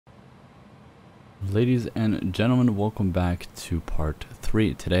Ladies and gentlemen, welcome back to part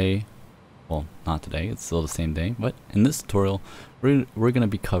 3. Today, well, not today, it's still the same day, but in this tutorial, we're going to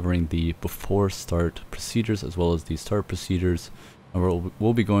be covering the before start procedures as well as the start procedures. And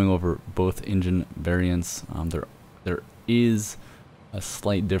we'll be going over both engine variants. There is a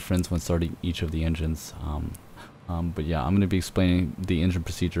slight difference when starting each of the engines. But yeah, I'm going to be explaining the engine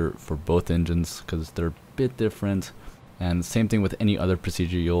procedure for both engines because they're a bit different. And same thing with any other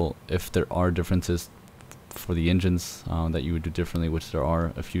procedure, if there are differences for the engines that you would do differently, which there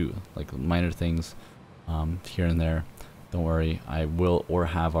are a few like minor things here and there, don't worry, I will or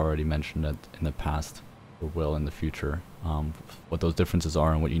have already mentioned it in the past or will in the future, what those differences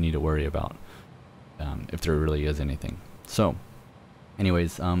are and what you need to worry about, if there really is anything. So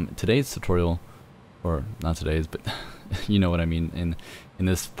anyways, today's tutorial, or not today's, but you know what I mean, in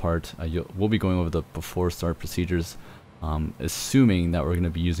this part we'll be going over the before start procedures, assuming that we're going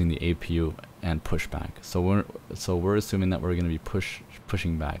to be using the APU and pushback. So we're assuming that we're going to be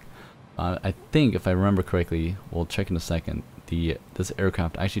pushing back. I think, if I remember correctly, we'll check in a second, this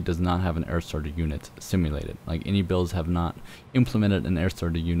aircraft actually does not have an air starter unit simulated. Like, iniBuilds have not implemented an air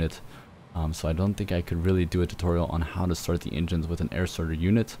starter unit, so I don't think I could really do a tutorial on how to start the engines with an air starter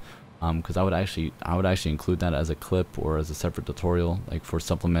unit, because I would actually include that as a clip or as a separate tutorial, like for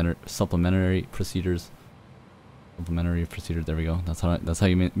supplementary procedures. There we go. That's how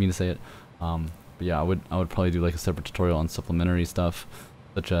you mean to say it. But yeah, I would probably do like a separate tutorial on supplementary stuff,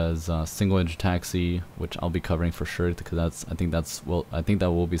 such as single engine taxi, which I'll be covering for sure, because I think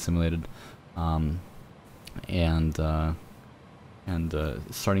that will be simulated, and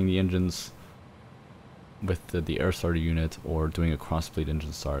starting the engines with the air starter unit, or doing a cross fleet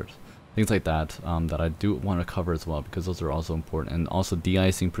engine start, things like that, that I do want to cover as well, because those are also important, and also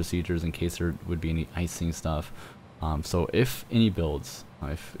de-icing procedures in case there would be any icing stuff. So if iniBuilds,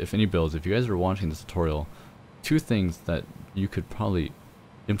 if you guys are watching this tutorial, two things that you could probably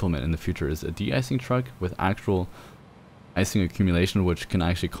implement in the future is a de-icing truck with actual icing accumulation, which can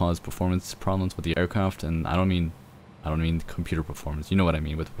actually cause performance problems with the aircraft. And I don't mean computer performance. You know what I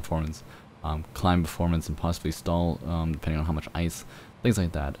mean with performance, climb performance, and possibly stall, depending on how much ice, things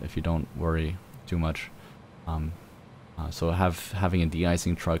like that. If you don't worry too much, so having a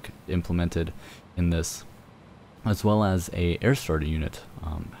de-icing truck implemented in this, as well as a air starter unit,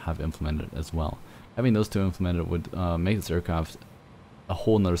 have implemented as well. Having those two implemented would make this aircraft a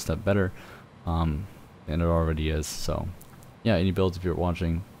whole nother step better than it already is. So yeah, iniBuilds, if you're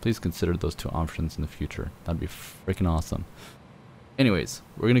watching, please consider those two options in the future. That'd be freaking awesome. Anyways,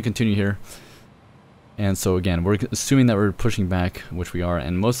 we're gonna continue here. And so again, we're assuming that we're pushing back, which we are,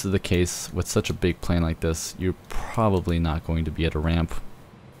 and most of the case with such a big plane like this, you're probably not going to be at a ramp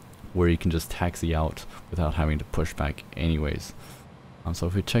where you can just taxi out without having to push back anyways. So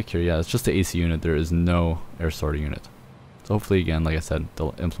if we check here, yeah, it's just the AC unit. There is no air starter unit. So hopefully, again, like I said,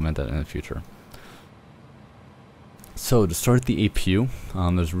 they'll implement that in the future. So to start the APU,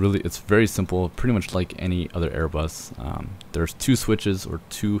 it's very simple, pretty much like any other Airbus. There's two switches or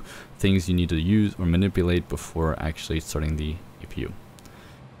two things you need to use or manipulate before actually starting the APU.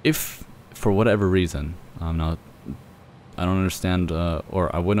 If for whatever reason, now I don't understand,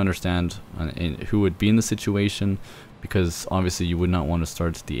 or I wouldn't understand who would be in the situation, because obviously you would not want to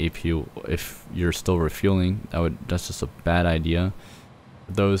start the APU if you're still refueling. That's just a bad idea.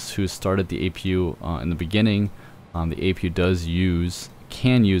 Those who started the APU in the beginning, the APU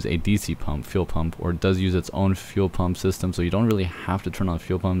can use a DC pump, fuel pump, or does use its own fuel pump system, so you don't really have to turn on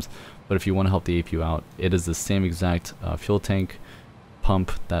fuel pumps. But if you want to help the APU out, it is the same exact fuel tank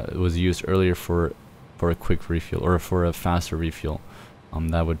pump that was used earlier for a quick refuel, or for a faster refuel.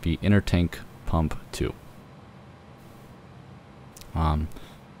 That would be inner tank pump 2,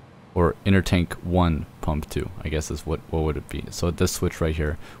 or inner tank 1 pump 2, I guess is what would it be. So this switch right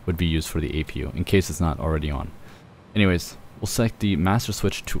here would be used for the APU in case it's not already on. Anyways, we'll select the master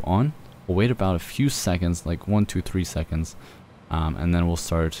switch to on. We'll wait about a few seconds, like 1, 2, 3 seconds, and then we'll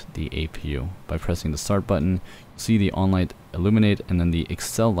start the APU by pressing the start button. You'll see the on light illuminate, and then the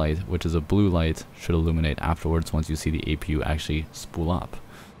Excel light, which is a blue light, should illuminate afterwards once you see the APU actually spool up.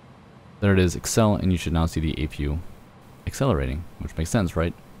 There it is, Excel, and you should now see the APU accelerating, which makes sense,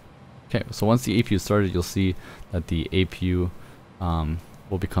 right? Okay, so once the APU started, you'll see that the APU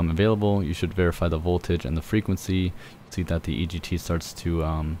will become available. You should verify the voltage and the frequency. You'll see that the EGT starts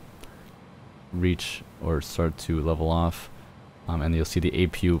to reach or start to level off, and you'll see the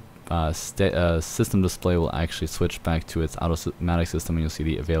APU system display will actually switch back to its automatic system, and you'll see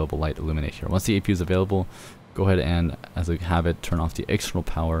the available light illuminate here. Once the APU is available, go ahead and, as a habit, turn off the external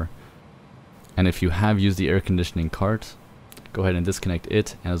power. And if you have used the air conditioning cart, go ahead and disconnect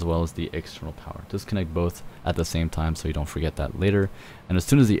it as well as the external power. Disconnect both at the same time so you don't forget that later. And as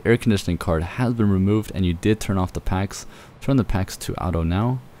soon as the air conditioning card has been removed and you did turn off the packs, turn the packs to auto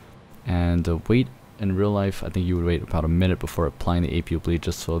now, and wait. In real life, I think you would wait about a minute before applying the APU bleed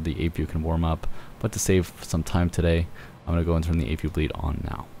just so the APU can warm up. But to save some time today, I'm going to go and turn the APU bleed on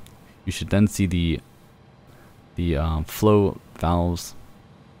now. You should then see the flow valves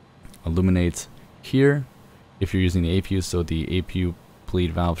illuminate here if you're using the APU. So the APU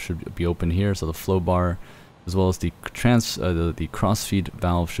bleed valve should be open here. So the flow bar as well as the crossfeed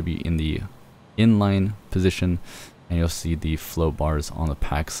valve should be in the inline position, and you'll see the flow bars on the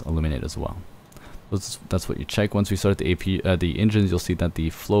packs illuminate as well. That's what you check. Once we start the the engines, you'll see that the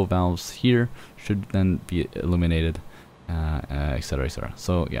flow valves here should then be illuminated, etc., etc.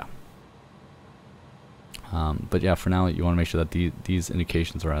 So yeah. But yeah, for now you want to make sure that these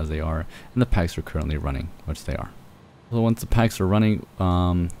indications are as they are, and the packs are currently running, which they are. So once the packs are running,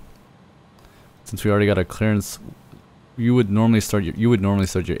 since we already got a clearance, you would normally start your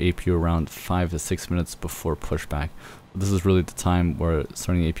APU around 5 to 6 minutes before pushback. This is really the time where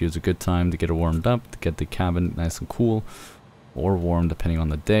starting the APU is a good time to get it warmed up, to get the cabin nice and cool, or warm depending on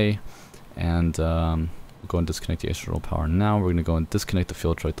the day. And we'll go and disconnect the external power now. We're going to go and disconnect the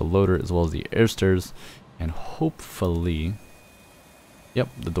Filtrite, the loader, as well as the air stairs, and hopefully, yep,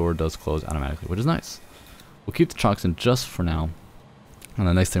 the door does close automatically, which is nice. We'll keep the chocks in just for now. And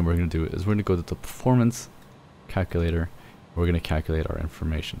the next thing we're going to do is we're going to go to the performance calculator. We're going to calculate our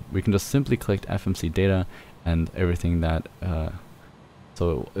information. We can just simply collect FMC data and everything that,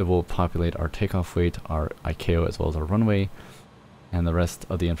 so it will populate our takeoff weight, our ICAO, as well as our runway, and the rest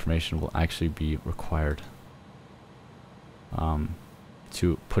of the information will actually be required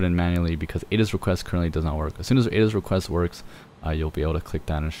to put in manually, because ADAS request currently does not work. As soon as ADAS request works, you'll be able to click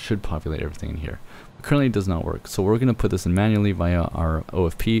that and it should populate everything in here. But currently it does not work, so we're going to put this in manually via our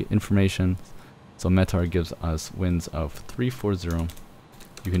OFP information. So METAR gives us winds of 340.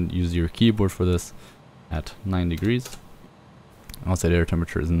 You can use your keyboard for this at 9 degrees. Outside air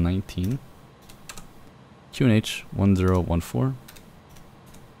temperature is 19. QNH 1014.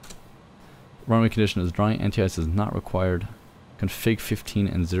 Runway condition is dry. Anti-ice is not required. Config 15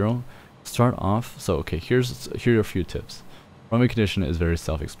 and 0. Start off. So okay, here are a few tips. Runway condition is very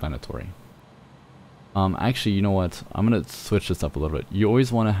self-explanatory. Actually, you know what? I'm gonna switch this up a little bit. You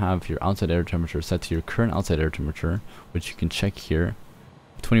always want to have your outside air temperature set to your current outside air temperature, which you can check here.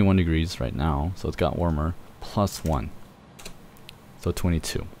 21 degrees right now, so it's got warmer, plus 1, so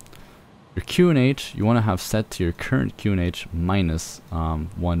 22. Your QNH you want to have set to your current QNH minus 1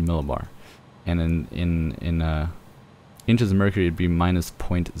 millibar, and in inches of mercury it'd be minus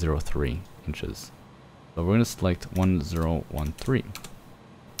 0.03 inches. So we're going to select 1013.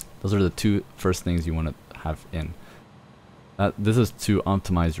 Those are the two first things you want to have in. This is to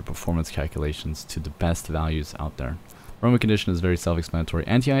optimize your performance calculations to the best values out there. Runway condition is very self-explanatory.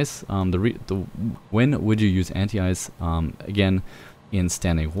 Anti-ice, when would you use anti-ice? Again, in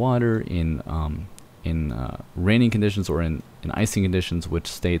standing water, in raining conditions, or in icing conditions, which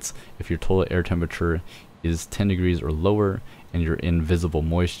states if your total air temperature is 10 degrees or lower and you're in visible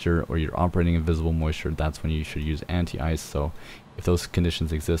moisture or you're operating in visible moisture, that's when you should use anti-ice. So if those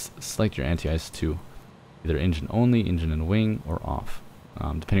conditions exist, select your anti-ice to either engine only, engine and wing, or off,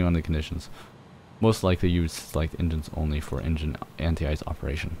 depending on the conditions. Most likely you would select engines only for engine anti-ice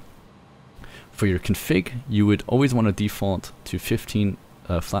operation. For your config, you would always want to default to 15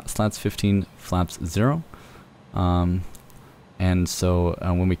 slats 15 flaps 0. And so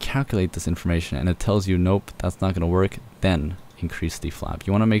when we calculate this information and it tells you nope, that's not going to work, then increase the flap.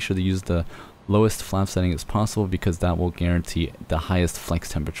 You want to make sure to use the lowest flap setting as possible, because that will guarantee the highest flex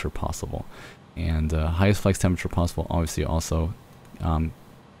temperature possible. And highest flex temperature possible obviously also,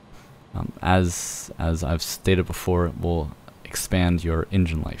 as I've stated before, will expand your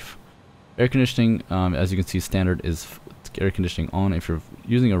engine life. Air conditioning, as you can see, standard is air conditioning on if you're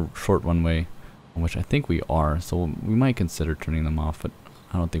using a short runway, which I think we are, so we might consider turning them off, but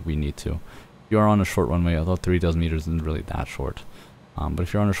I don't think we need to. If you are on a short runway, although 3,000 meters isn't really that short, but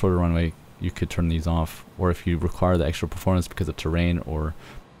if you're on a shorter runway, you could turn these off, or if you require the extra performance because of terrain or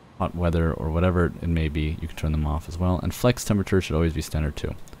hot weather or whatever it may be, you can turn them off as well. And flex temperature should always be standard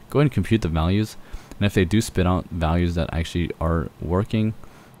too. Go ahead and compute the values, and if they do spit out values that actually are working,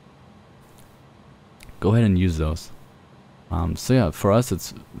 go ahead and use those. So yeah, for us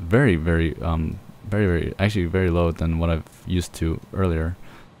it's very actually very low than what I've used to earlier.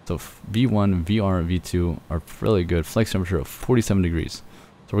 So V1, VR, V2 are really good. Flex temperature of 47 degrees.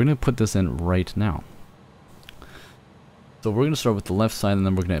 So we're going to put this in right now. So we're going to start with the left side, and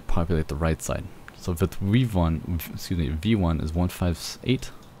then we're going to populate the right side. So if it's V1, excuse me, V1 is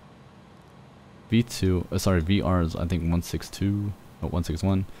 158. V2, sorry, VR is I think 162, or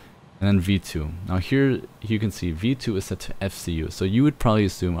 161, and then V2. Now here you can see V2 is set to FCU. So you would probably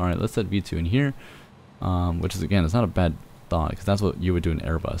assume, all right, let's set V2 in here, which is again, it's not a bad thought because that's what you would do in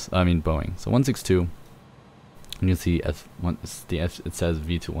Airbus. I mean Boeing. So 162, and you see F1, it says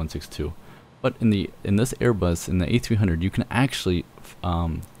V2 162. But in this Airbus, in the A300, you can actually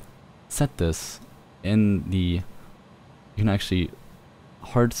set this in the, you can actually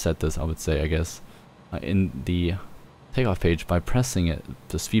hard set this, I would say, I guess, in the takeoff page by pressing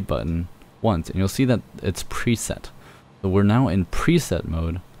the speed button once, and you'll see that it's preset. So we're now in preset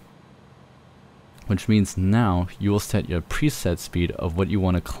mode, which means now you will set your preset speed of what you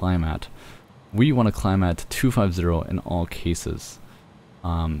want to climb at. We want to climb at 250 in all cases.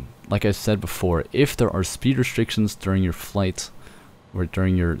 Like I said before, if there are speed restrictions during your flight or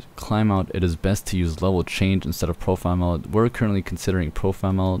during your climb out, it is best to use level change instead of profile mode. We're currently considering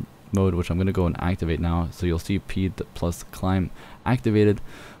profile mode, which I'm going to go and activate now. So you'll see P plus climb activated.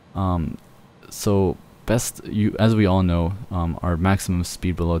 So best, as we all know, our maximum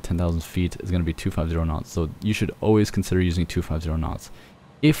speed below 10,000 feet is going to be 250 knots. So you should always consider using 250 knots.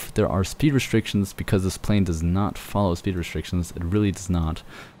 If there are speed restrictions, because this plane does not follow speed restrictions, it really does not,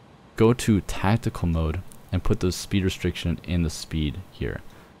 go to tactical mode and put the speed restriction in the speed here.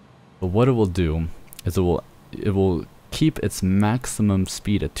 But what it will do is it will keep its maximum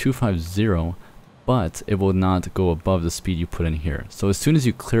speed at 250, but it will not go above the speed you put in here. So as soon as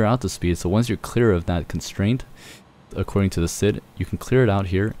you clear out the speed, so once you're clear of that constraint, according to the SID, you can clear it out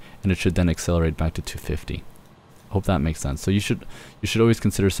here, and it should then accelerate back to 250. Hope that makes sense. So you should always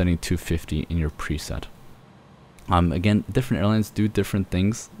consider setting 250 in your preset. Again, different airlines do different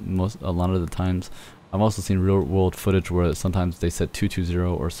things a lot of the times. I've also seen real world footage where sometimes they set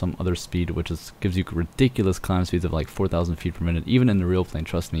 220 or some other speed, which gives you ridiculous climb speeds of like 4,000 feet per minute. Even in the real plane,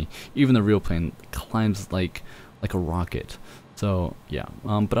 trust me, even the real plane climbs like a rocket. So yeah,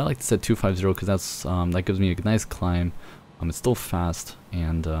 but I like to set 250 because that's that gives me a nice climb. It's still fast,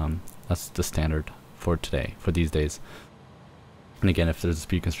 and that's the standard for today, for these days. And again, if there's a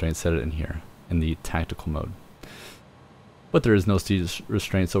speed constraint, set it in here in the tactical mode. But there is no speed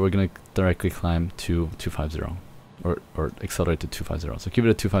restraint, so we're going to directly climb to 250 or accelerate to 250. So keep it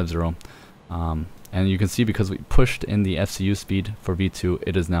at 250. And you can see because we pushed in the FCU speed for V2,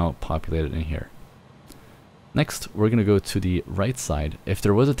 it is now populated in here. Next, we're going to go to the right side. If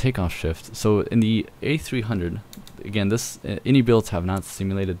there was a takeoff shift, so in the A300, again, this iniBuilds have not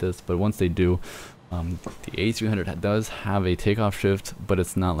simulated this, but once they do, the A300 does have a takeoff shift, but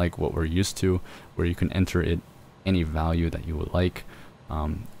it's not like what we're used to, where you can enter it any value that you would like.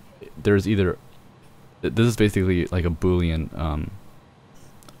 There's either, this is basically like a Boolean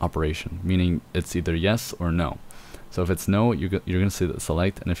operation, meaning it's either yes or no. So if it's no, you're going to see the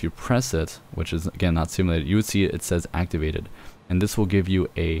select, and if you press it, which is again not simulated, you would see it says activated, and this will give you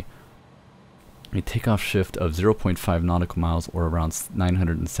a takeoff shift of 0.5 nautical miles or around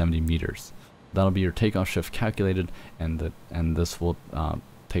 970 meters. That'll be your takeoff shift calculated, and this will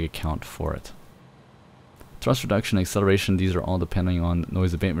take account for it. Thrust reduction, acceleration, these are all depending on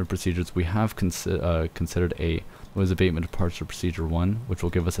noise abatement procedures. We have considered a noise abatement departure procedure 1, which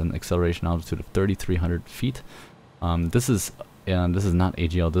will give us an acceleration altitude of 3,300 feet. This is not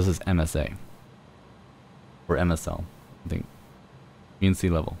AGL, this is MSA or MSL, I think, mean sea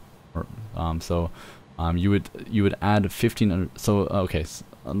level. Or, you would add 1,500. So okay, so,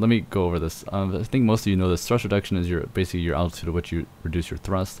 let me go over this. I think most of you know this. Thrust reduction is basically your altitude at which you reduce your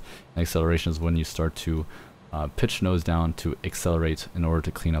thrust, and acceleration is when you start to pitch nose down to accelerate in order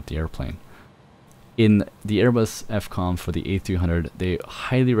to clean up the airplane. In the Airbus FCOM for the A300, they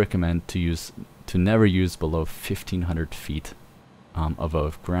highly recommend to never use below 1,500 feet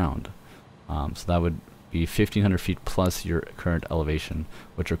above ground. So that would be 1,500 feet plus your current elevation,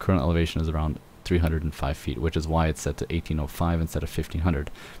 which your current elevation is around 305 feet, which is why it's set to 1805 instead of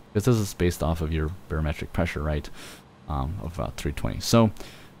 1,500, because this is based off of your barometric pressure, right, of about 320. So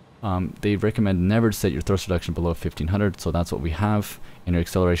they recommend never to set your thrust reduction below 1,500, so that's what we have, and your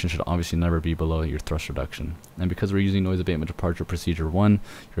acceleration should obviously never be below your thrust reduction. And because we're using noise abatement departure procedure 1,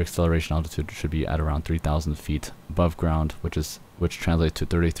 your acceleration altitude should be at around 3,000 feet above ground, which translates to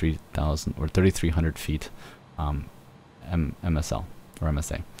 33,000 or 3,300 feet MSL or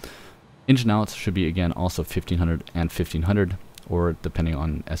MSA. Engine out should be again also 1,500 and 1,500, or depending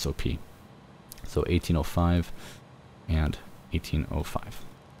on SOP. So 1805 and 1805.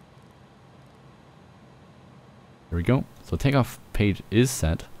 There we go. So takeoff page is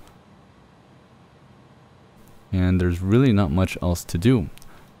set, and there's really not much else to do.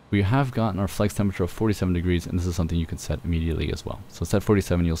 we have gotten our flex temperature of 47 degrees, and this is something you can set immediately as well. So set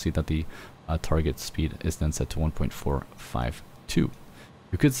 47, you'll see that the target speed is then set to 1.452.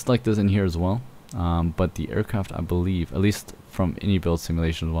 You could select this in here as well, but the aircraft, I believe, at least from iniBuild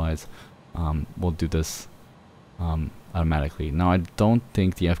simulation wise, will do this automatically. Now I don't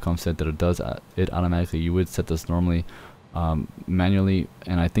think the FCOM said that it does it automatically. You would set this normally manually,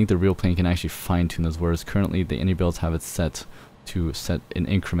 and I think the real plane can actually fine-tune this, whereas currently the iniBuilds have it set to set in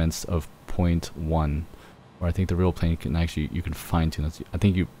increments of 0.1, or I think the real plane can actually, you can fine-tune this. I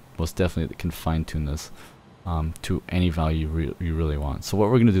think you most definitely can fine-tune this to any value you really want. So what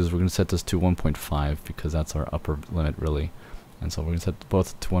we're going to do is we're going to set this to 1.5 because that's our upper limit really, and so we're going to set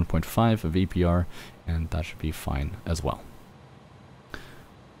both to 1.5 of APR, and that should be fine as well.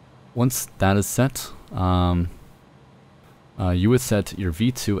 Once that is set, you would set your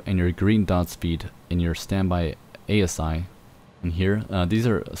V2 and your green dot speed in your standby ASI in here. These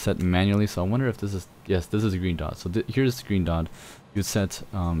are set manually, so I wonder if this is, yes, this is a green dot. So here's the green dot. You set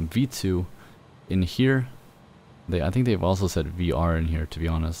V2 in here. I think they've also set VR in here, to be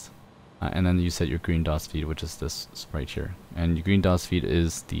honest. And then you set your green dot speed, which is this right here. And your green dot speed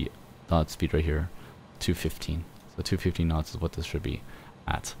is the dot speed right here, 215. So 215 knots is what this should be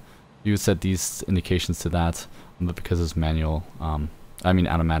at. You would set these indications to that, but because it's manual, I mean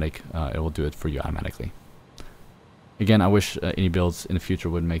automatic, it will do it for you automatically. Again, I wish iniBuilds in the future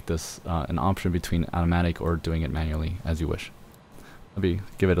would make this an option between automatic or doing it manually, as you wish. Maybe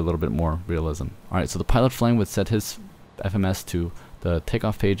give it a little bit more realism. Alright, so the pilot flying would set his FMS to the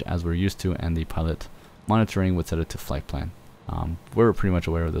takeoff page as we're used to, and the pilot monitoring would set it to flight plan. We're pretty much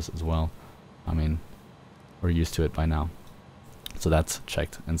aware of this as well. I mean, we're used to it by now. So that's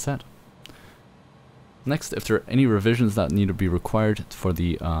checked and set. Next, if there are any revisions that need to be required for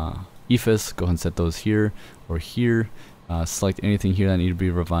the EFIS, go ahead and set those here or here. Select anything here that need to be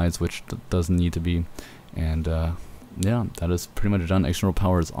revised, which doesn't need to be. And yeah, that is pretty much done. External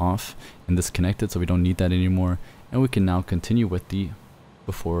power is off and disconnected, so we don't need that anymore. And we can now continue with the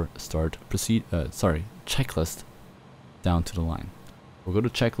before start checklist down to the line. We'll go to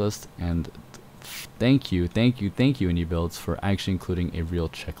checklist, and thank you iniBuilds for actually including a real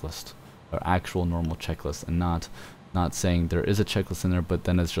checklist, or actual normal checklist, and not saying there is a checklist in there, but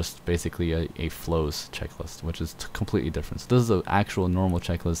then it's just basically a flows checklist, which is completely different. So this is an actual normal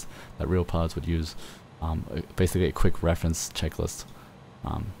checklist that real pilots would use, basically a quick reference checklist,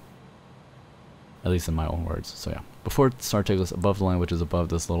 at least in my own words. So yeah, before start checklist above the line, which is above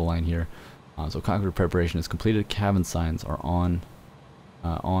this little line here. So cockpit preparation is completed. Cabin signs are on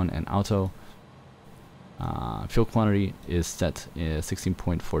and auto. Fuel quantity is set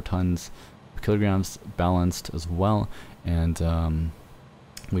 16.4 tons kilograms, balanced as well, and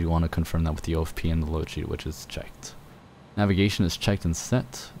we want to confirm that with the OFP and the load sheet, which is checked. Navigation is checked and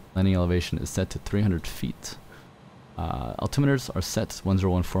set. Landing elevation is set to 300 feet. Altimeters are set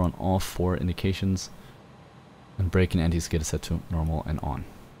 1014 on all 4 indications, and brake and anti-skid is set to normal and on.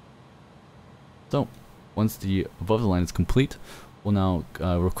 So once the above the line is complete, we'll now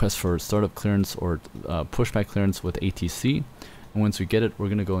request for startup clearance or pushback clearance with ATC. And once we get it, we're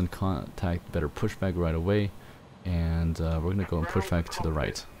going to go and contact Better Pushback right away, and we're going to go and push back to the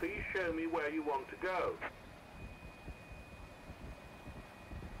right. Please show me where you want to go.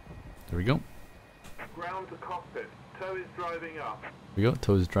 There we go. Ground to cockpit. Tow is driving up. There we go.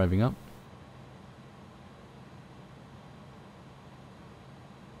 Tow is driving up.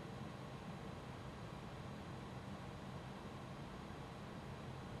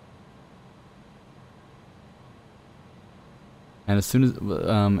 And as soon as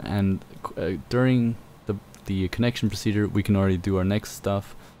during the connection procedure, we can already do our next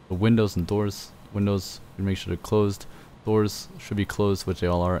stuff. The windows and doors. Windows, we make sure they're closed. Doors should be closed, which they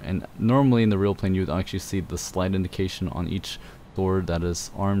all are. And normally in the real plane, you would actually see the slide indication on each door that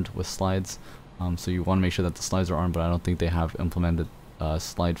is armed with slides. So you want to make sure that the slides are armed, but I don't think they have implemented a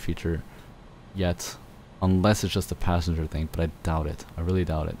slide feature yet, unless it's just a passenger thing. But I doubt it. I really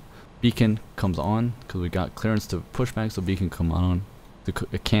doubt it. Beacon comes on because we got clearance to push back, so beacon come on.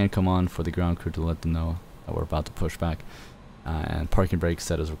 It can come on for the ground crew to let them know that we're about to push back, and parking brake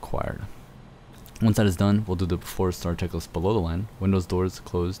set is required. Once that is done, we'll do the before start checklist below the line. Windows, doors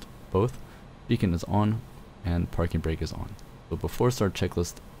closed, both. Beacon is on, and parking brake is on. So before start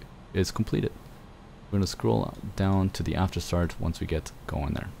checklist is completed. We're going to scroll down to the after start once we get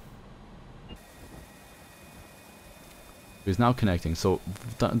going there. He's now connecting. So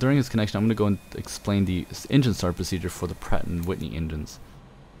during his connection, I'm going to go and explain the engine start procedure for the Pratt & Whitney engines.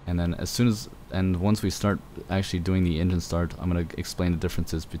 And then once we start actually doing the engine start, I'm going to explain the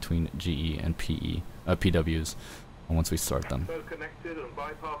differences between GE and PWs. once we start them. Tow connected and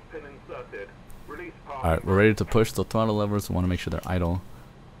bypass pin inserted. Release parking Alright, we're ready to push the throttle levers. We want to make sure they're idle,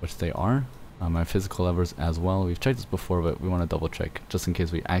 which they are. My physical levers as well. We've checked this before, but we want to double check just in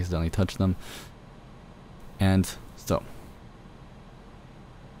case we accidentally touch them. And so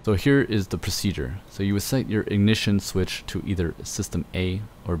here is the procedure. So you would set your ignition switch to either system A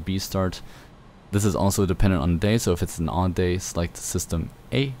or B start. This is also dependent on the day, so if it's an odd day, select system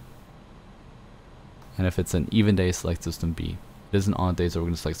A. And if it's an even day, select system B. It is an odd day, so we're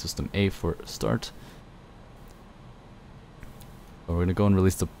going to select system A for start. So we're going to go and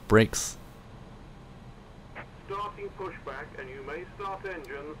release the brakes. Starting pushback, and you may start engines.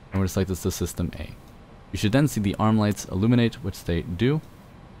 And we're going to select this to system A. You should then see the arm lights illuminate, which they do.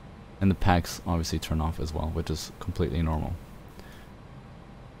 And the packs obviously turn off as well, which is completely normal.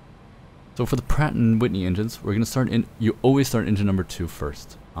 So for the Pratt & Whitney engines, we're going to start in. You always start engine number 2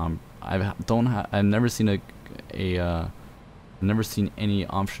 first. I've never seen never seen any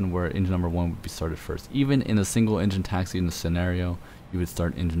option where engine number 1 would be started first. Even in a single engine taxi in the scenario, you would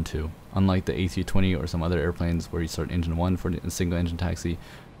start engine 2. Unlike the A320 or some other airplanes where you start engine 1 for a single engine taxi,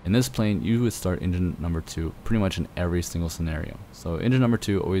 in this plane you would start engine number 2 pretty much in every single scenario. So engine number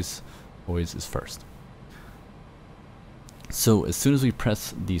 2 always is first. So as soon as we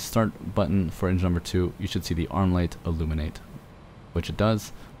press the start button for engine number 2, you should see the arm light illuminate, which it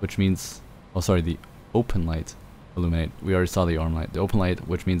does, which means, oh sorry, the open light illuminate. We already saw the arm light. The open light,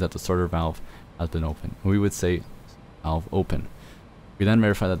 which means that the starter valve has been opened. We would say valve open. We then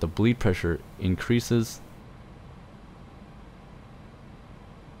verify that the bleed pressure increases,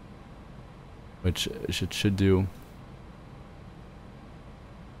 which it should do.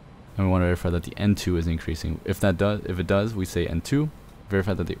 And we want to verify that the N2 is increasing. If it does, we say N2.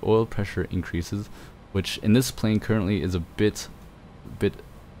 Verify that the oil pressure increases, which in this plane currently is a bit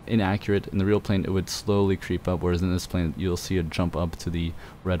inaccurate. In the real plane, it would slowly creep up, whereas in this plane, you'll see it jump up to the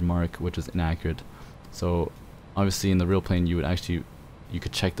red mark, which is inaccurate. So obviously, in the real plane, you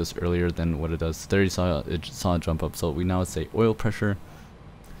could check this earlier than what it does. There you saw it jump up. So we now say oil pressure,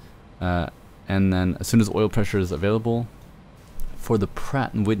 and then as soon as oil pressure is available. For the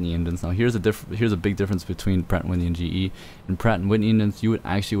Pratt & Whitney engines, now here's a big difference between Pratt & Whitney and GE. In Pratt & Whitney engines, you would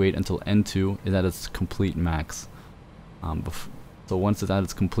actually wait until N2 is at its complete max. So once it's at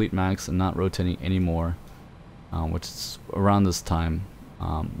its complete max and not rotating anymore, which is around this time,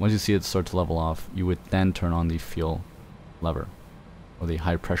 once you see it start to level off, you would then turn on the fuel lever, or the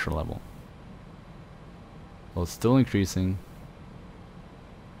high pressure level. So it's still increasing.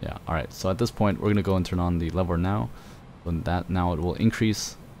 Yeah, alright, so at this point, we're going to go and turn on the lever now. So that now it will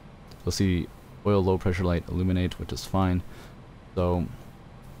increase. You'll see oil low pressure light illuminate, which is fine. So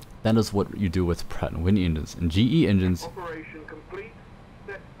that is what you do with Pratt & Whitney engines. In GE engines, Operation complete.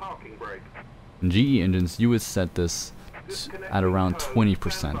 Set parking brake. in GE engines, you would set this at around 20%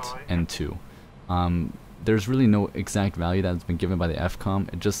 N2. There's really no exact value that's been given by the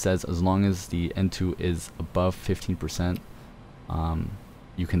FCOM. It just says as long as the N2 is above 15%,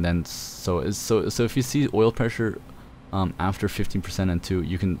 you can then so if you see oil pressure after 15% N2,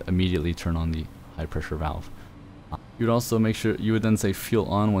 you can immediately turn on the high pressure valve. You would also make sure, you would then say fuel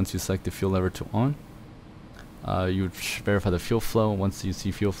on once you select the fuel lever to on. You would verify the fuel flow. Once you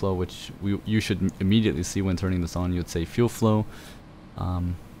see fuel flow, which you should immediately see when turning this on, you would say fuel flow.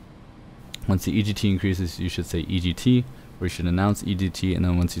 Once the EGT increases, you should say EGT, or you should announce EGT, and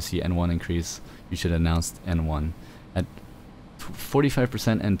then once you see N1 increase, you should announce N1. At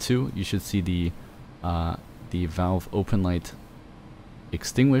 45% N2, you should see the valve open light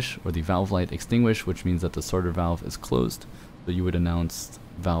extinguish, or the valve light extinguish, which means that the starter valve is closed. So you would announce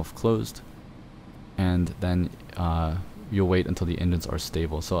valve closed, and then you'll wait until the engines are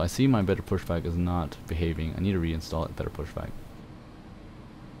stable. So I see my better pushback is not behaving. I need to reinstall it, better pushback.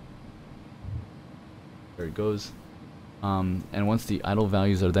 There it goes. And once the idle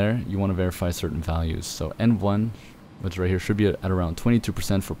values are there, you want to verify certain values. So N1, which right here, should be at around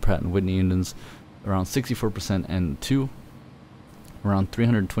 22% for Pratt & Whitney engines, around 64% N2, around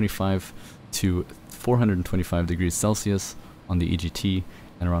 325 to 425 degrees Celsius on the EGT,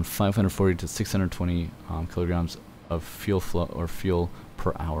 and around 540 to 620 kilograms of fuel flow or fuel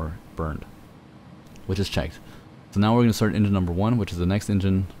per hour burned, which is checked. So now we're going to start engine number 1, which is the next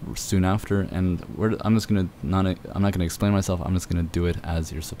engine soon after, and I'm not going to explain myself. I'm just going to do it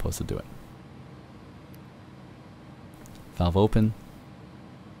as you're supposed to do it. Valve open.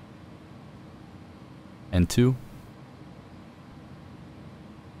 N2.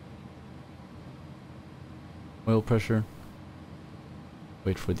 Oil pressure.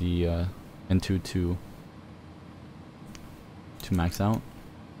 Wait for the N2 to max out.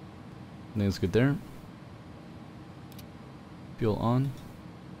 I think it's good there. fuel on,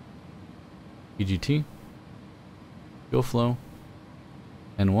 EGT, fuel flow,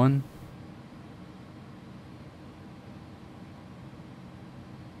 N1,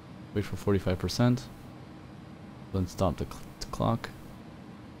 wait for 45%, then stop the clock.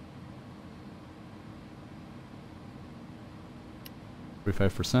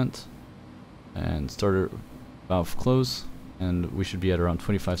 %, and starter valve close, and we should be at around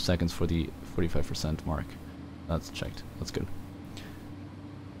 25 seconds for the 45% mark. That's checked. That's good.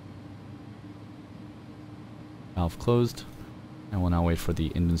 Valve closed, and we'll now wait for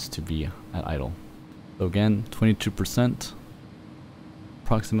the engines to be at idle. So again, 22%,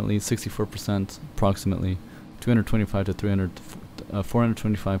 approximately 64%, approximately 225 to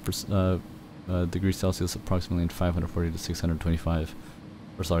 425 degrees Celsius, approximately, and 540 to 625,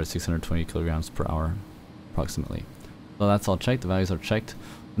 or sorry, 620 kilograms per hour, approximately. So that's all checked. The values are checked.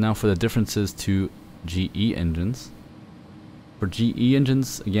 Now for the differences to GE engines. For GE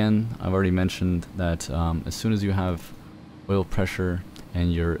engines, again, I've already mentioned that as soon as you have oil pressure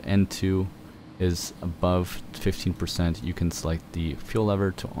and your N2 is above 15%, you can select the fuel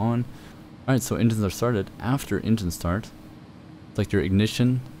lever to on. Alright, so engines are started. After engine start, select your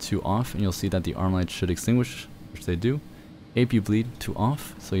ignition to off, and you'll see that the arm lights should extinguish, which they do. APU bleed to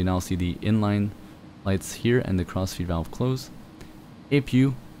off, so you now see the inline lights here and the crossfeed valve close.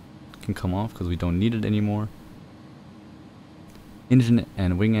 APU can come off because we don't need it anymore. Engine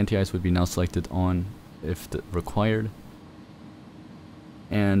and wing anti-ice would be now selected on if required.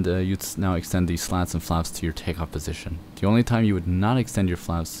 And you'd now extend the slats and flaps to your takeoff position. The only time you would not extend your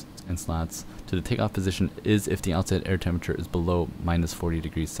flaps and slats to the takeoff position is if the outside air temperature is below -40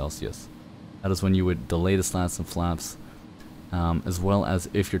 degrees Celsius. That is when you would delay the slats and flaps, as well as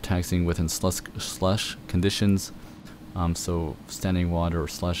if you're taxiing within slush conditions, so standing water or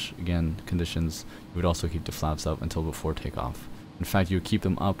slush again conditions, you would also keep the flaps up until before takeoff. In fact, you would keep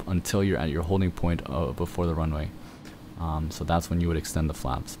them up until you're at your holding point before the runway. So that's when you would extend the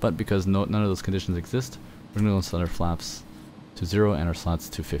flaps. But because none of those conditions exist, we're going to set our flaps to 0 and our slats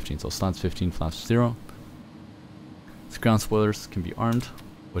to 15. So slats 15, flaps 0. The ground spoilers can be armed,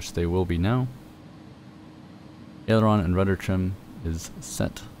 which they will be now. Aileron and rudder trim is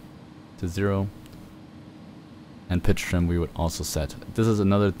set to 0. And pitch trim we would also set. This is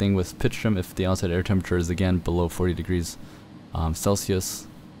another thing with pitch trim. If the outside air temperature is again below 40 degrees Celsius,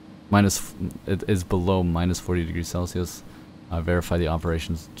 it is below -40 degrees Celsius, verify the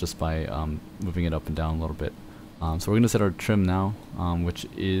operations just by moving it up and down a little bit. So we're going to set our trim now, which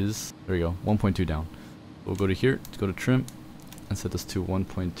is, there we go, 1.2 down. We'll go to here, go to trim, and set this to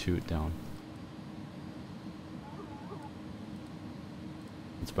 1.2 down.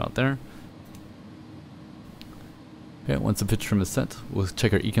 It's about there. Okay, once the pitch trim is set, we'll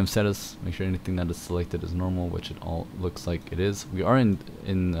check our ECAM status, make sure anything that is selected is normal, which it all looks like it is. We are in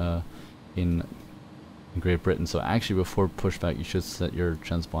Great Britain, so actually before pushback you should set your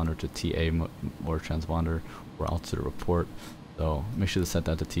transponder to TA or transponder or altitude report. So make sure to set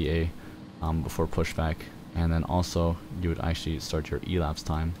that to TA before pushback, and then also you would actually start your elapse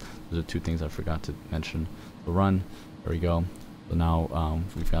time. Those are two things I forgot to mention. So run, there we go. So now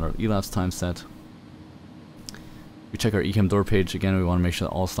we've got our elapse time set. We check our ECAM door page. Again, we want to make sure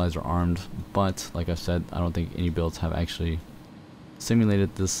that all slides are armed, but like I said, I don't think any builds have actually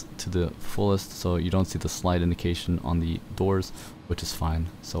simulated this to the fullest, so you don't see the slide indication on the doors, which is fine.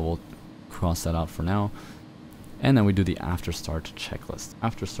 So we'll cross that out for now. And then we do the after start checklist.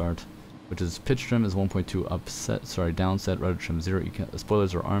 After start, which is pitch trim is 1.2 up set, sorry, down set, rudder trim 0,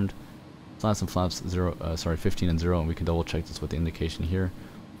 spoilers are armed, slats and flaps 0, 15 and 0, and we can double check this with the indication here.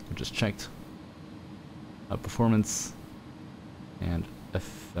 We just checked. Performance and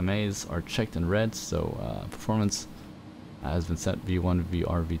FMAs are checked in red, so performance has been set V1,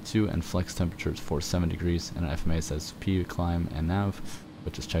 VR, V2, and flex temperature is 47 degrees, and FMA says P, climb, and nav,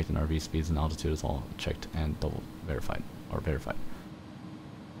 which is checked, and RV speeds and altitude is all checked and double verified, or verified.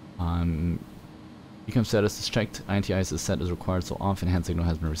 ECAM status is checked, INT-ICE is set as required, so off and hand signal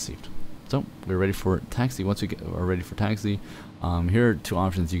has been received. So we're ready for taxi. Once we are ready for taxi, here are two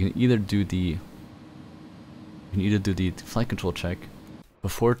options. You can either do the flight control check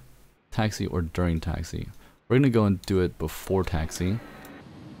before taxi or during taxi. We're going to go and do it before taxi.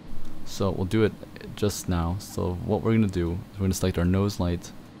 So we'll do it just now. So what we're going to do is we're going to select our nose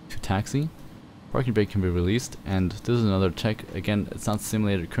light to taxi. Parking brake can be released, and this is another check. Again, it's not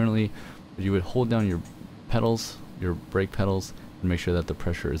simulated currently, but you would hold down your pedals, your brake pedals, and make sure that the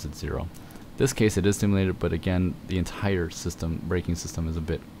pressure is at 0. In this case it is simulated, but again, the entire system, braking system, is a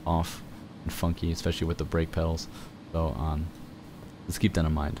bit off and funky, especially with the brake pedals. So let's keep that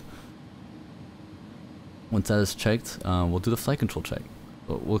in mind. Once that is checked, we'll do the flight control check.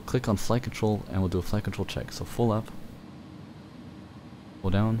 So we'll click on flight control and we'll do a flight control check. So full up,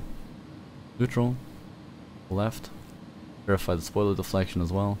 full down, neutral, full left, verify the spoiler deflection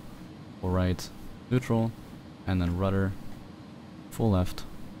as well, full right, neutral, and then rudder, full left,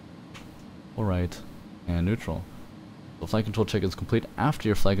 full right, and neutral. The flight control check is complete. After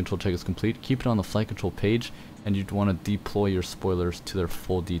your flight control check is complete, keep it on the flight control page, and you'd want to deploy your spoilers to their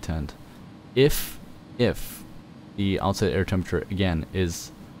full detent. If the outside air temperature again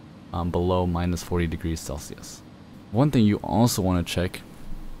is below -40 degrees Celsius. One thing you also want to check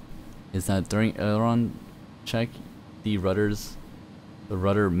is that during aileron check, the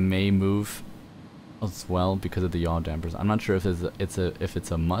rudder may move as well because of the yaw dampers. I'm not sure if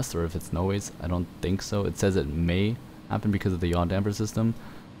it's a must or if it's no ways. I don't think so. It says it may happen because of the yaw damper system.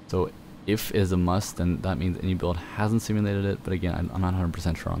 So if it is a must, then that means iniBuild hasn't simulated it. But again, I'm not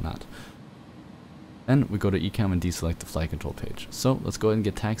 100% sure on that. Then we go to Ecam and deselect the flight control page. So let's go ahead and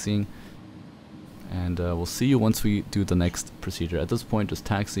get taxiing, and we'll see you once we do the next procedure. At this point, just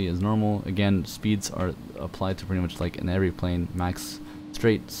taxi as normal. Again, speeds are applied to pretty much like in every plane. Max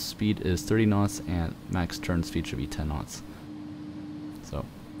straight speed is 30 knots and max turn speed should be 10 knots. So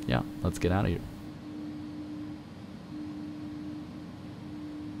yeah, let's get out of here.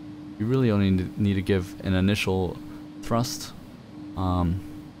 You really only need to give an initial thrust.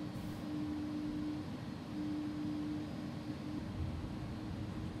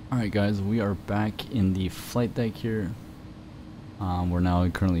 Alright guys, we are back in the flight deck here. We're now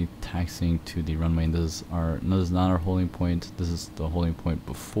currently taxiing to the runway, and this is not our holding point. This is the holding point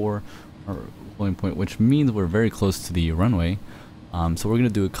before our holding point, which means we're very close to the runway. So we're going to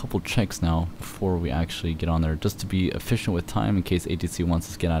do a couple checks now before we actually get on there, just to be efficient with time in case ATC wants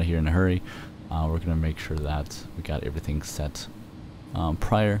us to get out of here in a hurry. We're going to make sure that we got everything set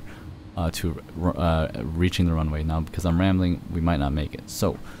prior to reaching the runway. Now, because I'm rambling, we might not make it.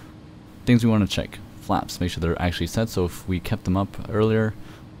 So things we want to check: flaps, make sure they're actually set. So if we kept them up earlier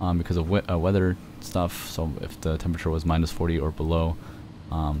because of weather stuff, so if the temperature was -40 or below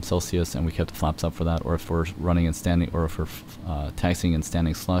Celsius and we kept the flaps up for that, or if we're running and standing, or if we're taxiing and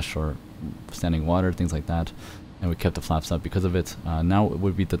standing slush or standing water, things like that, and we kept the flaps up because of it, now it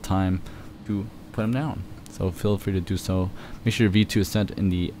would be the time to put them down. So feel free to do so. Make sure your V2 is set in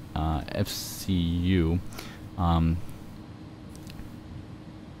the FCU.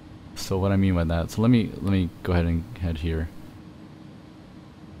 So what I mean by that, so let me go ahead and head here.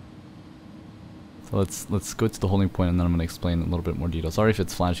 So let's go to the holding point, and then I'm going to explain in a little bit more detail. Sorry if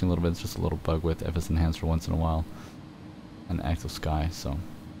it's flashing a little bit, it's just a little bug with FSEnhancer once in a while and active sky. So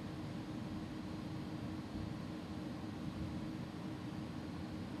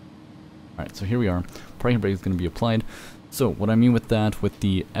alright, so here we are. Parking brake is going to be applied. So what I mean with that, with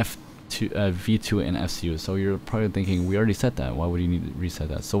the V2 and FCU, so you're probably thinking, we already set that, why would you need to reset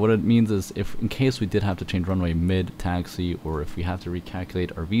that? So what it means is, if in case we did have to change runway mid-taxi, or if we have to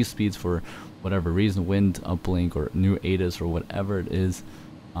recalculate our V speeds for whatever reason, wind, uplink, or new ADAS, or whatever it is,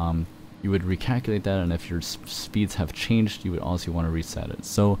 you would recalculate that, and if your speeds have changed, you would also want to reset it.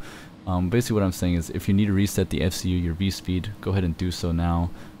 So basically what I'm saying is, if you need to reset the FCU, your V speed, go ahead and do so now.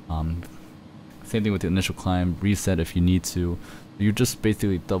 Same thing with the initial climb, reset if you need to. You're just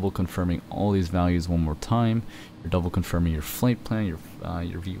basically double confirming all these values one more time. You're double confirming your flight plan, your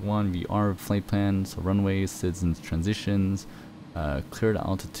V1, VR flight plan, so runways, SIDS and transitions, cleared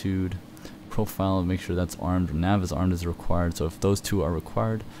altitude, profile, make sure that's armed, nav is armed as required. So if those two are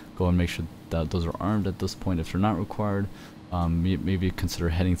required, go and make sure that those are armed at this point. If they're not required, maybe consider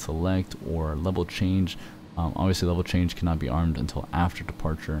heading select or level change. Obviously level change cannot be armed until after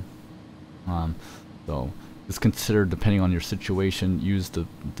departure. So just consider, depending on your situation, use the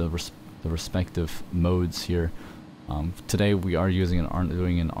respective modes here. Today we are using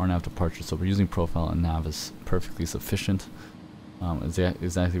doing an RNAV departure, so we're using profile, and nav is perfectly sufficient.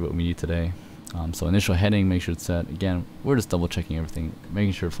 Exactly what we need today. So initial heading, make sure it's set. Again, we're just double checking everything,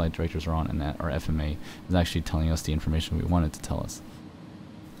 making sure flight directors are on, and that our FMA is actually telling us the information we want it to tell us.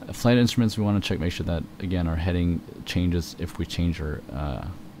 Flight instruments, we want to check, make sure that again our heading changes if we change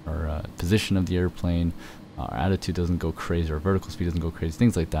our position of the airplane, our attitude doesn't go crazy, our vertical speed doesn't go crazy,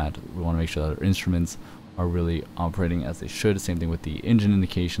 things like that. We want to make sure that our instruments are really operating as they should. Same thing with the engine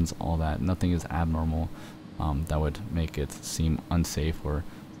indications, all that. Nothing is abnormal that would make it seem unsafe or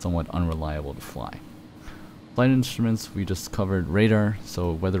somewhat unreliable to fly. Flight instruments, we just covered. Radar,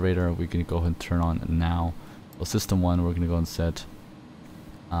 so weather radar, we can go ahead and turn on now. So system 1, we're going to go and set.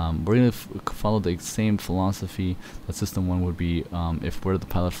 We're going to follow the same philosophy that system 1 would be if we're the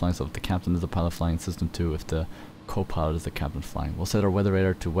pilot flying. So if the captain is the pilot flying, system 2 if the co-pilot is the captain flying. We'll set our weather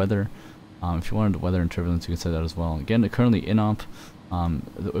radar to weather. If you wanted weather and turbulence, you can set that as well. Again, currently in-op,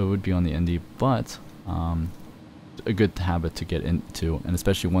 it would be on the ND, but a good habit to get into, and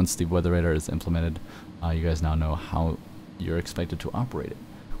especially once the weather radar is implemented, you guys now know how you're expected to operate it,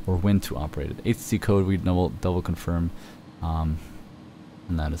 or when to operate it. HC code, we double confirm, and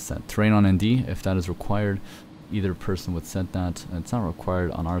that is set. Terrain on ND, if that is required, either person would set that. It's not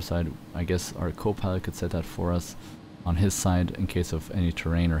required on our side. I guess our co-pilot could set that for us on his side in case of any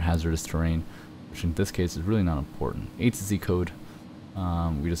terrain or hazardous terrain, which in this case is really not important. HC code,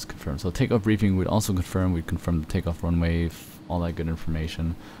 we just confirm. So takeoff briefing, we'd also confirm. We'd confirm the takeoff runway, all that good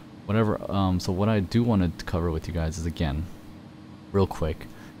information, whatever. So what I do want to cover with you guys is, again, real quick,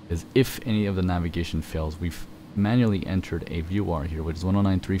 is if any of the navigation fails, we've manually entered a VOR here, which is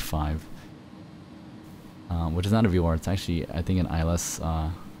 10935, which is not a VOR. It's actually, I think, an ILS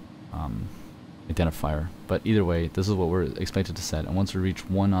identifier. But either way, this is what we're expected to set. And once we reach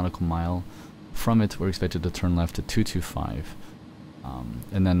 1 nautical mile from it, we're expected to turn left to 225.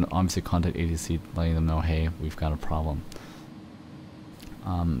 And then obviously contact ATC, letting them know, hey, we've got a problem.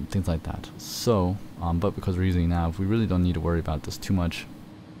 Things like that. So, but because we're using nav, we really don't need to worry about this too much.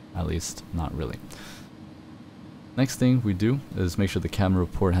 At least, not really. Next thing we do is make sure the cabin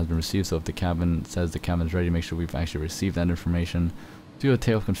report has been received. So if the cabin says the cabin is ready, make sure we've actually received that information. Do a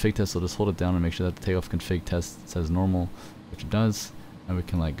takeoff config test, so just hold it down and make sure that the takeoff config test says normal, which it does, and we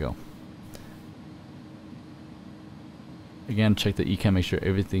can let go. Again, check the ECAM, make sure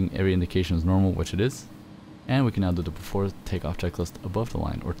every indication is normal, which it is. And we can now do the before takeoff checklist above the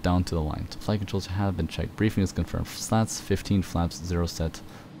line or down to the line. So flight controls have been checked. Briefing is confirmed. Slats 15, flaps 0 set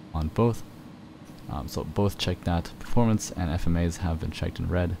on both. So both checked that. Performance and FMAs have been checked in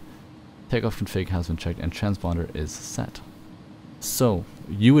red. Takeoff config has been checked and transponder is set. So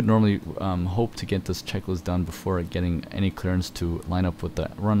you would normally hope to get this checklist done before getting any clearance to line up with the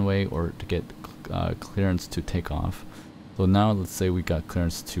runway or to get clearance to take off. So now let's say we got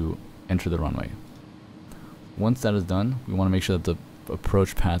clearance to enter the runway. Once that is done, we want to make sure that the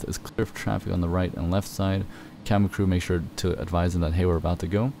approach path is clear for traffic on the right and left side. Cabin crew, make sure to advise them that, hey, we're about to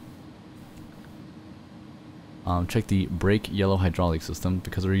go. Check the brake yellow hydraulic system.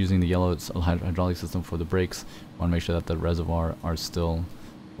 Because we're using the yellow hydraulic system for the brakes, we want to make sure that the reservoir are still,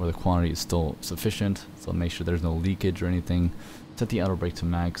 or the quantity is still sufficient. So make sure there's no leakage or anything. Set the auto brake to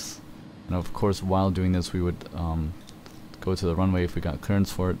max. And of course, while doing this, we would go to the runway if we got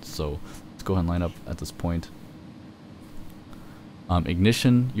clearance for it. So let's go ahead and line up at this point.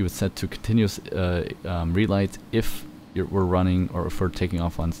 Ignition, you would set to continuous relight if we're running or if we're taking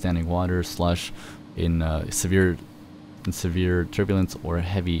off on standing water / in severe turbulence or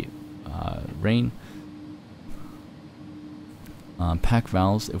heavy rain. Pack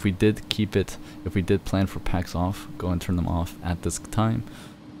valves, if we did plan for packs off, go and turn them off at this time.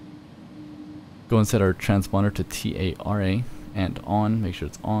 Go and set our transponder to TARA and on, make sure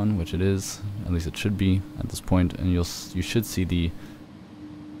it's on, which it is, at least it should be at this point, and you should see the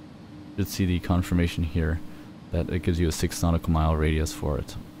confirmation here that it gives you a 6 nautical mile radius for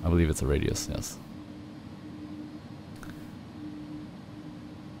it. I believe it's a radius, yes.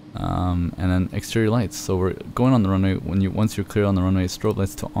 And then exterior lights. So we're going on the runway. Once you're clear on the runway, strobe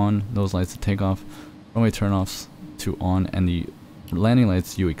lights to on, nose lights to take off, runway turnoffs to on, and the landing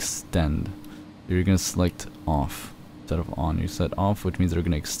lights you extend. You're gonna select off instead of on. You set off, which means they're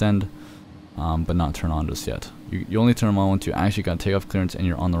gonna extend, but not turn on just yet. You only turn them on once you actually got takeoff clearance and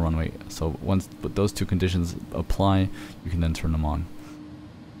you're on the runway. So once those two conditions apply, you can then turn them on.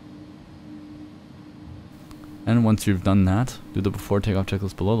 And once you've done that, do the before takeoff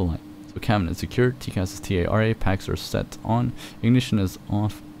checklist below the line. So cabin is secure, TCAS is TARA, packs are set on, ignition is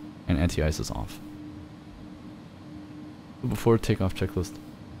off, and anti-ice is off. The before takeoff checklist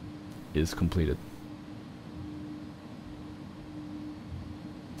is completed.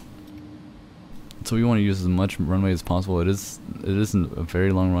 So we want to use as much runway as possible. It isn't a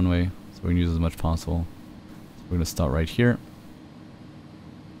very long runway, so we're going to use as much possible. So we're going to start right here.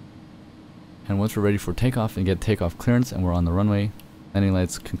 And once we're ready for takeoff and get takeoff clearance and we're on the runway, landing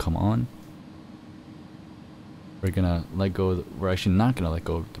lights can come on. We're gonna let go. We're actually not gonna let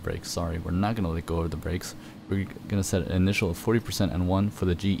go of the brakes. Sorry, we're not gonna let go of the brakes. We're gonna set an initial of 40% and 1 for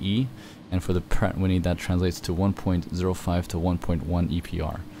the GE, and for the Pratt & Whitney that translates to 1.05 to 1.1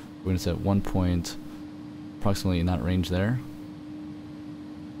 EPR. We're gonna set 1 point, approximately in that range there.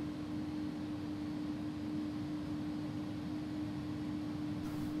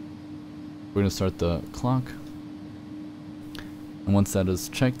 We're going to start the clock, and once that is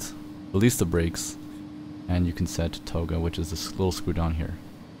checked, release the brakes, and you can set toga, which is this little screw down here.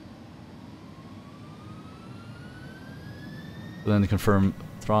 Then confirm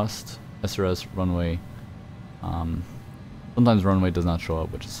thrust, SRS runway. Sometimes runway does not show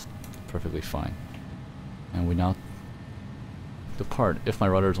up, which is perfectly fine. And we now depart if my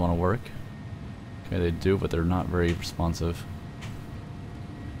rudders want to work. Okay, they do, but they're not very responsive.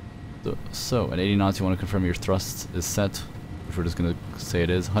 So at 80 knots, you want to confirm your thrust is set, which we're just going to say it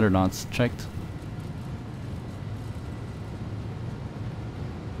is. 100 knots checked.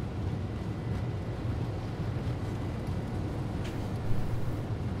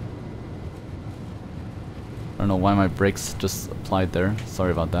 I don't know why my brakes just applied there.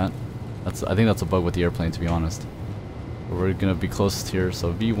 Sorry about that. I think that's a bug with the airplane, to be honest. But we're gonna be closest here,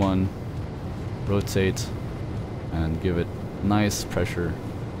 so V1, rotate, and give it nice pressure.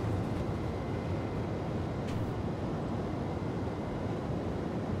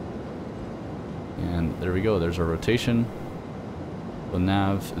 And there we go. There's our rotation. The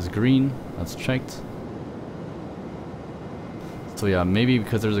nav is green. That's checked. So yeah, maybe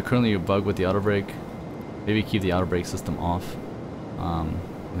because there's currently a bug with the auto brake. Maybe keep the auto brake system off.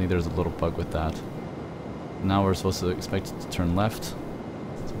 I think there's a little bug with that. Now we're supposed to expect it to turn left.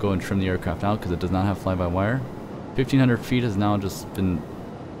 So go and trim the aircraft out because it does not have fly-by-wire. 1500 feet has now just been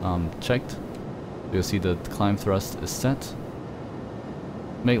checked. You'll see the climb thrust is set.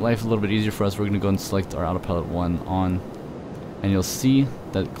 Make life a little bit easier for us, we're going to go and select our autopilot 1 on. And you'll see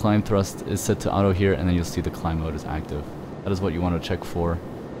that climb thrust is set to auto here, and then you'll see the climb mode is active. That is what you want to check for.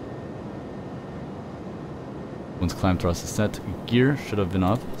 Once climb thrust is set, gear should have been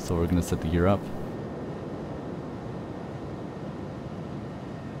up, so we're going to set the gear up.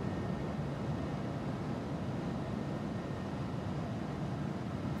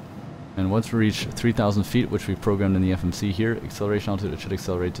 And once we reach 3,000 feet, which we programmed in the FMC here, acceleration altitude, it should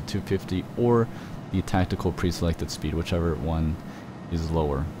accelerate to 250 or the tactical pre-selected speed, whichever one is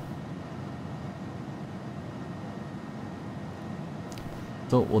lower.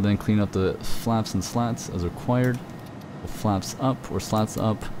 So we'll then clean up the flaps and slats as required. Flaps up or slats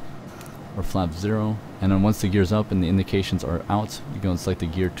up or flap 0. And then once the gear's up and the indications are out, you go and select the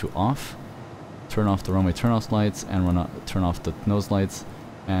gear to off. Turn off the runway turn-off lights and turn off the nose lights.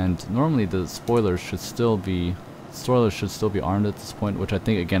 And normally the spoilers should still be armed at this point, which I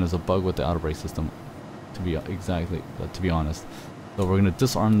think again is a bug with the auto brake system. To be honest. So we're going to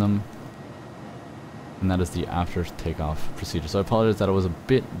disarm them. And that is the after takeoff procedure. So I apologize that it was a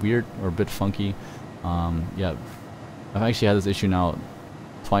bit weird or a bit funky. Yeah, I've actually had this issue now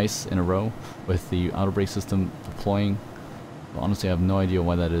twice in a row with the auto brake system deploying. But honestly, I have no idea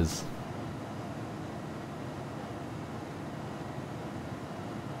why that is.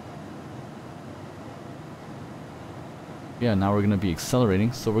 Yeah, now we're going to be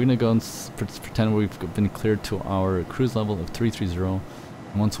accelerating. So we're going to go and pretend we've been cleared to our cruise level of 330.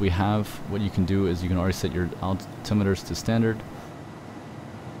 And once we have, what you can do is you can already set your altimeters to standard.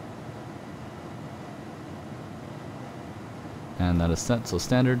 And that is set, so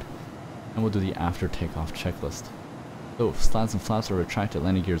standard. And we'll do the after takeoff checklist. So slats and flaps are retracted,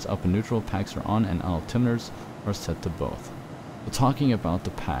 landing gears up and neutral, packs are on, and altimeters are set to both. So talking about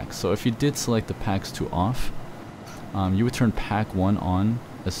the packs, so if you did select the packs to off, you would turn pack 1 on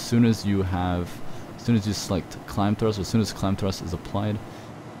as soon as you select climb thrust, as soon as climb thrust is applied.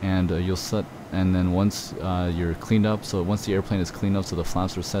 And you'll set, and then once you're cleaned up, so once the airplane is cleaned up so the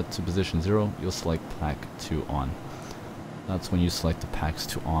flaps are set to position 0, you'll select pack 2 on. That's when you select the packs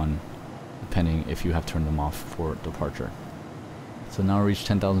to on, depending if you have turned them off for departure. So now we reach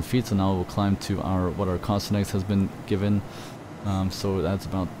 10,000 feet, so now we'll climb to what our Cosnex has been given. So that's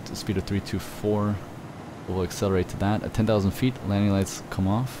about the speed of 324. We'll accelerate to that. At 10,000 feet, landing lights come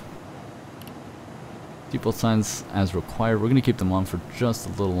off. Seatbelt signs as required. We're going to keep them on for just a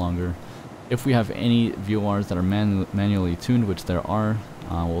little longer. If we have any VORs that are manually tuned, which there are,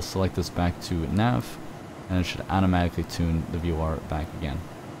 we'll select this back to nav, and it should automatically tune the VOR back again.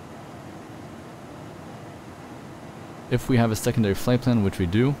 If we have a secondary flight plan, which we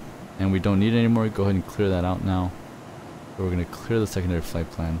do, and we don't need it anymore, go ahead and clear that out now. So we're going to clear the secondary flight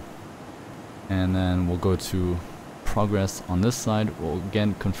plan. And then we'll go to progress on this side. We'll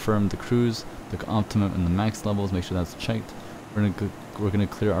again confirm the cruise, the optimum, and the max levels. Make sure that's checked. We're gonna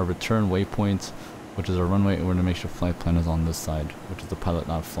clear our return waypoint, which is our runway, and we're gonna make sure flight plan is on this side, which is the pilot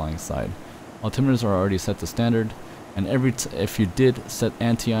not flying side. Altimeters are already set to standard, and if you did set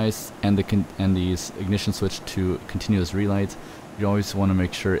anti-ice and the ignition switch to continuous relight, you always want to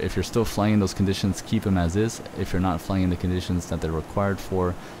make sure if you're still flying in those conditions, keep them as is. If you're not flying in the conditions that they're required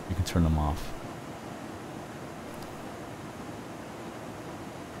for, you can turn them off.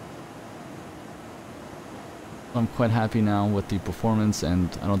 I'm quite happy now with the performance,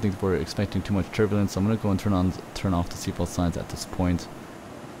 and I don't think we're expecting too much turbulence, so I'm going to go and turn off the seatbelt signs at this point.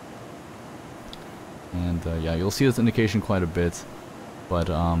 And yeah, you'll see this indication quite a bit, but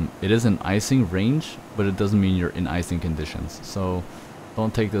it is in icing range, but it doesn't mean you're in icing conditions. So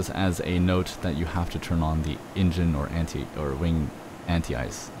don't take this as a note that you have to turn on the engine or wing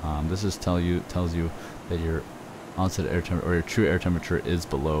anti-ice. This just tells you that your onset air temperature or your true air temperature is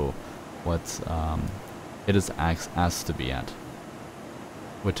below what it is asked to be at,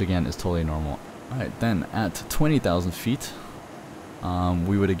 which again is totally normal. Alright, then at 20,000 feet,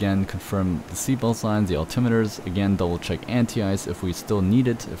 we would again confirm the seatbelt signs, the altimeters, again double check anti-ice if we still need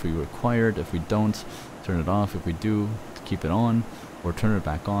it, if we require it, if we don't, turn it off, if we do, keep it on, or turn it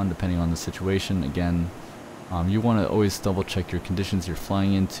back on depending on the situation. Again, you want to always double check your conditions you're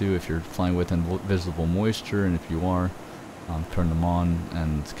flying into, if you're flying with invisible moisture, and if you are, turn them on,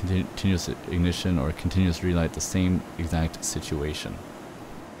 and continuous ignition or continuous relight, the same exact situation.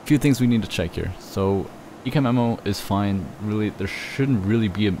 A few things we need to check here. So Econ memo is fine. Really, there shouldn't really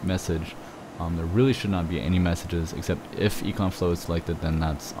be a message. There really should not be any messages, except if econ flow is selected, then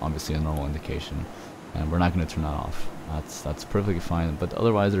that's obviously a normal indication, and we're not going to turn that off. That's perfectly fine. But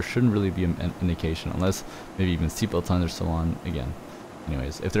otherwise, there shouldn't really be an indication, unless maybe even seatbelt signs are still on. Again,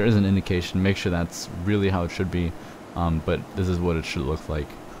 anyways, if there is an indication, make sure that's really how it should be. But this is what it should look like,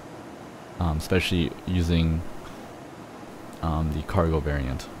 especially using the cargo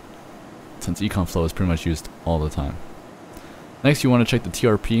variant, since econ flow is pretty much used all the time. Next, you want to check the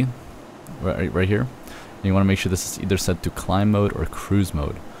TRP right here, and you want to make sure this is either set to climb mode or cruise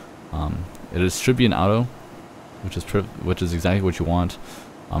mode. Should be an auto, which is exactly what you want.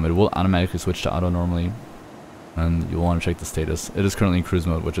 It will automatically switch to auto normally, and you'll want to check the status. It is currently in cruise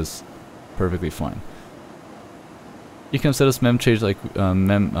mode, which is perfectly fine. Econ status memo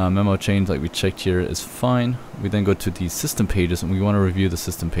change like we checked here is fine. We then go to the system pages, and we want to review the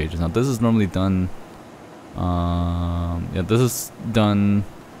system pages. Now this is normally done, yeah, this is done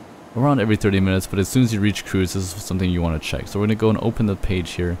around every 30 minutes, but as soon as you reach cruise, this is something you want to check. So we're going to go and open the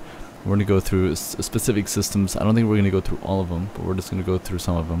page here. We're going to go through specific systems. I don't think we're going to go through all of them, but we're just going to go through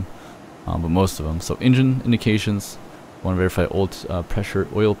some of them, but most of them. So engine indications, want to verify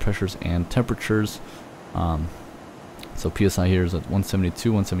oil pressures and temperatures. So PSI here is at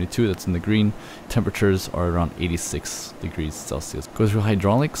 172, that's in the green. Temperatures are around 86 degrees Celsius. Go through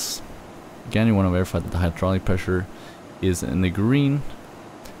hydraulics. Again, you want to verify that the hydraulic pressure is in the green.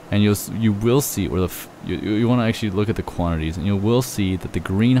 And you will see, or you want to actually look at the quantities, and you will see that the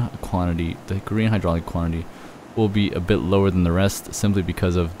green hydraulic quantity will be a bit lower than the rest, simply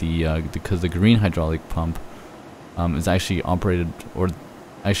because of the green hydraulic pump is actually operated, or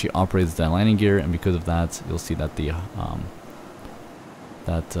actually operates the landing gear, and because of that, you'll see that the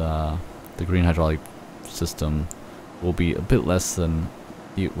green hydraulic system will be a bit less than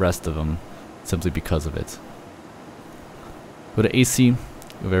the rest of them, simply because of it. Go to AC.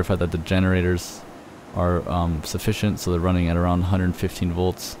 You'll verify that the generators are sufficient, so they're running at around 115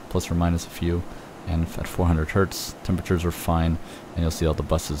 volts, plus or minus a few, and at 400 hertz. Temperatures are fine, and you'll see all the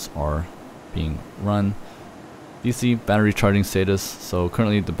buses are being run. DC, battery charging status. So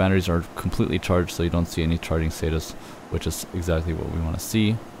currently the batteries are completely charged, so you don't see any charging status, which is exactly what we want to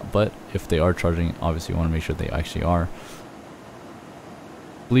see. But if they are charging, obviously you want to make sure they actually are.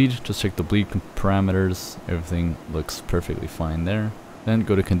 Bleed, just check the bleed parameters. Everything looks perfectly fine there. Then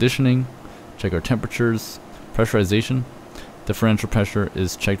go to conditioning, check our temperatures. Pressurization, differential pressure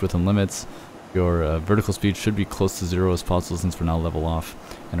is checked within limits. Your vertical speed should be close to 0 as possible, since we're now level off,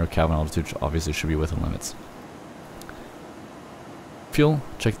 and our cabin altitude obviously should be within limits. Fuel,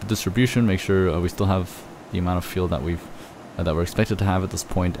 check the distribution, make sure we still have the amount of fuel that we're expected to have at this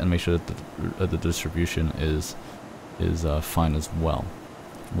point, and make sure that the distribution is fine as well,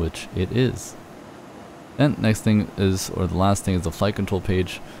 which it is. Then next thing is, or the last thing is the flight control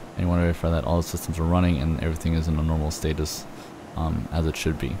page, and you want to verify that all the systems are running and everything is in a normal status as it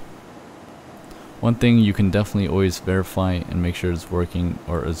should be. One thing you can definitely always verify and make sure it's working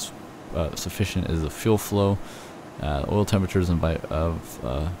or is sufficient is the fuel flow, oil temperatures and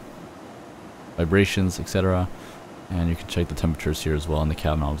vibrations, etc. And you can check the temperatures here as well in the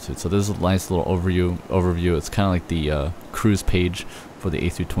cabin altitude. So this is a nice little overview. It's kind of like the cruise page for the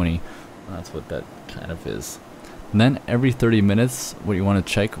A320. That's what that kind of is. And then every 30 minutes, what you want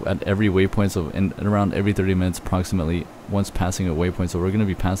to check at every waypoint, so around every 30 minutes approximately, once passing a waypoint, so we're going to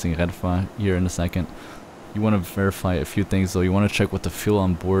be passing Redfa here in a second, you want to verify a few things. So you want to check what the fuel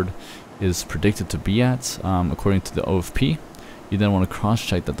on board is predicted to be at according to the OFP. You then want to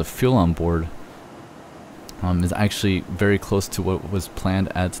cross-check that the fuel on board is actually very close to what was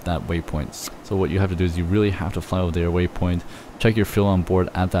planned at that waypoint. So what you have to do is you really have to fly over your waypoint, check your fuel on board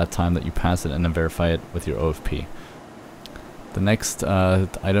at that time that you pass it, and then verify it with your OFP. The next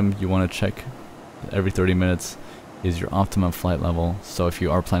item you want to check every 30 minutes is your optimum flight level. So if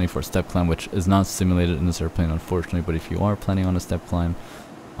you are planning for a step climb, which is not simulated in this airplane unfortunately, but if you are planning on a step climb,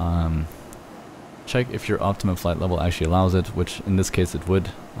 check if your optimum flight level actually allows it, which in this case it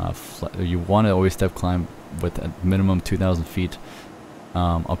would. You want to always step climb with a minimum 2,000 feet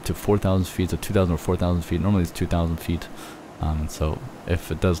up to 4,000 feet, so 2,000 or 4,000 feet. Normally it's 2,000 feet. So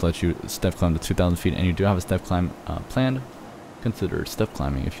if it does let you step climb to 2,000 feet and you do have a step climb planned, consider step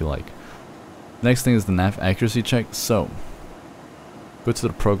climbing if you like. Next thing is the nav accuracy check. So go to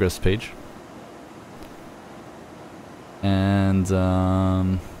the progress page, and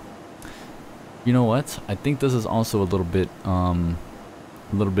you know what? I think this is also a little bit how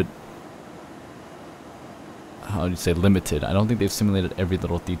do you say, limited. I don't think they've simulated every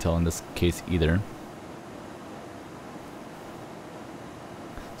little detail in this case either.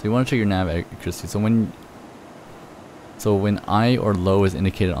 So you want to check your nav accuracy. So when I or low is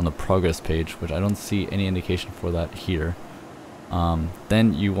indicated on the progress page, which I don't see any indication for that here,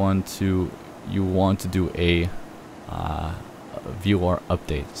 then you want to do a VOR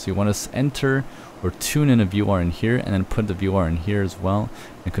update. So you want to enter or tune in a VOR in here, and then put the VOR in here as well,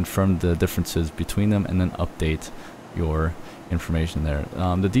 and confirm the differences between them, and then update your information there.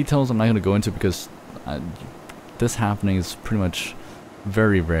 The details I'm not going to go into because this happening is pretty much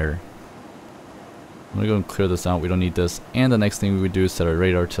very rare. I'm going to go and clear this out. We don't need this. And the next thing we would do is set our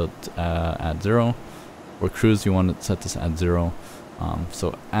radar tilt at 0. For cruise, you want to set this at 0.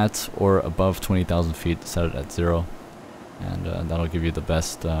 So at or above 20,000 feet, set it at 0. And that'll give you the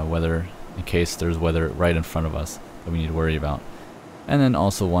best weather in case there's weather right in front of us that we need to worry about. And then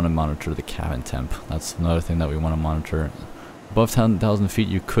also want to monitor the cabin temp. That's another thing that we want to monitor. Above 10,000 feet,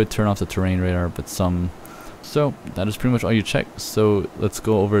 you could turn off the terrain radar, but so that is pretty much all you check. So let's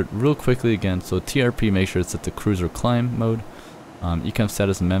go over it real quickly again. So TRP, make sure it's at the cruise or climb mode. Ecam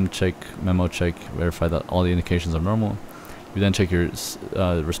status, memo check, verify that all the indications are normal. You then check your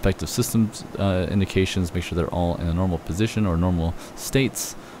respective systems indications, make sure they're all in a normal position or normal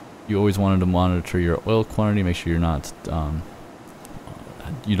states. You always wanted to monitor your oil quantity, make sure you're not,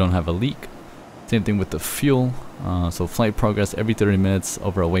 you don't have a leak. Same thing with the fuel. So flight progress every 30 minutes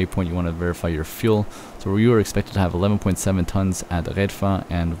over a waypoint, you want to verify your fuel. So we were expected to have 11.7 tons at Redfa,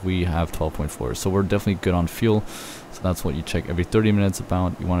 and we have 12.4. So we're definitely good on fuel. So that's what you check every 30 minutes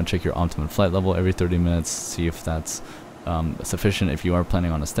about. You want to check your optimum flight level every 30 minutes, see if that's sufficient if you are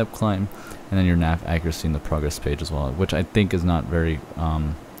planning on a step climb, and then your nav accuracy in the progress page as well, which I think is not very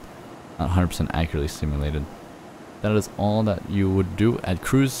not 100% accurately simulated. That is all that you would do at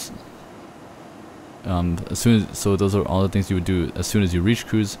cruise. So those are all the things you would do as soon as you reach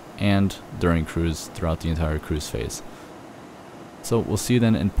cruise and during cruise throughout the entire cruise phase. So we'll see you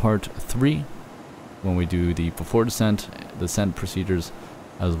then in part 3 when we do the before descent procedures,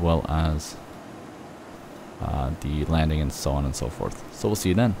 as well as the landing and so on and so forth. So we'll see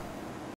you then.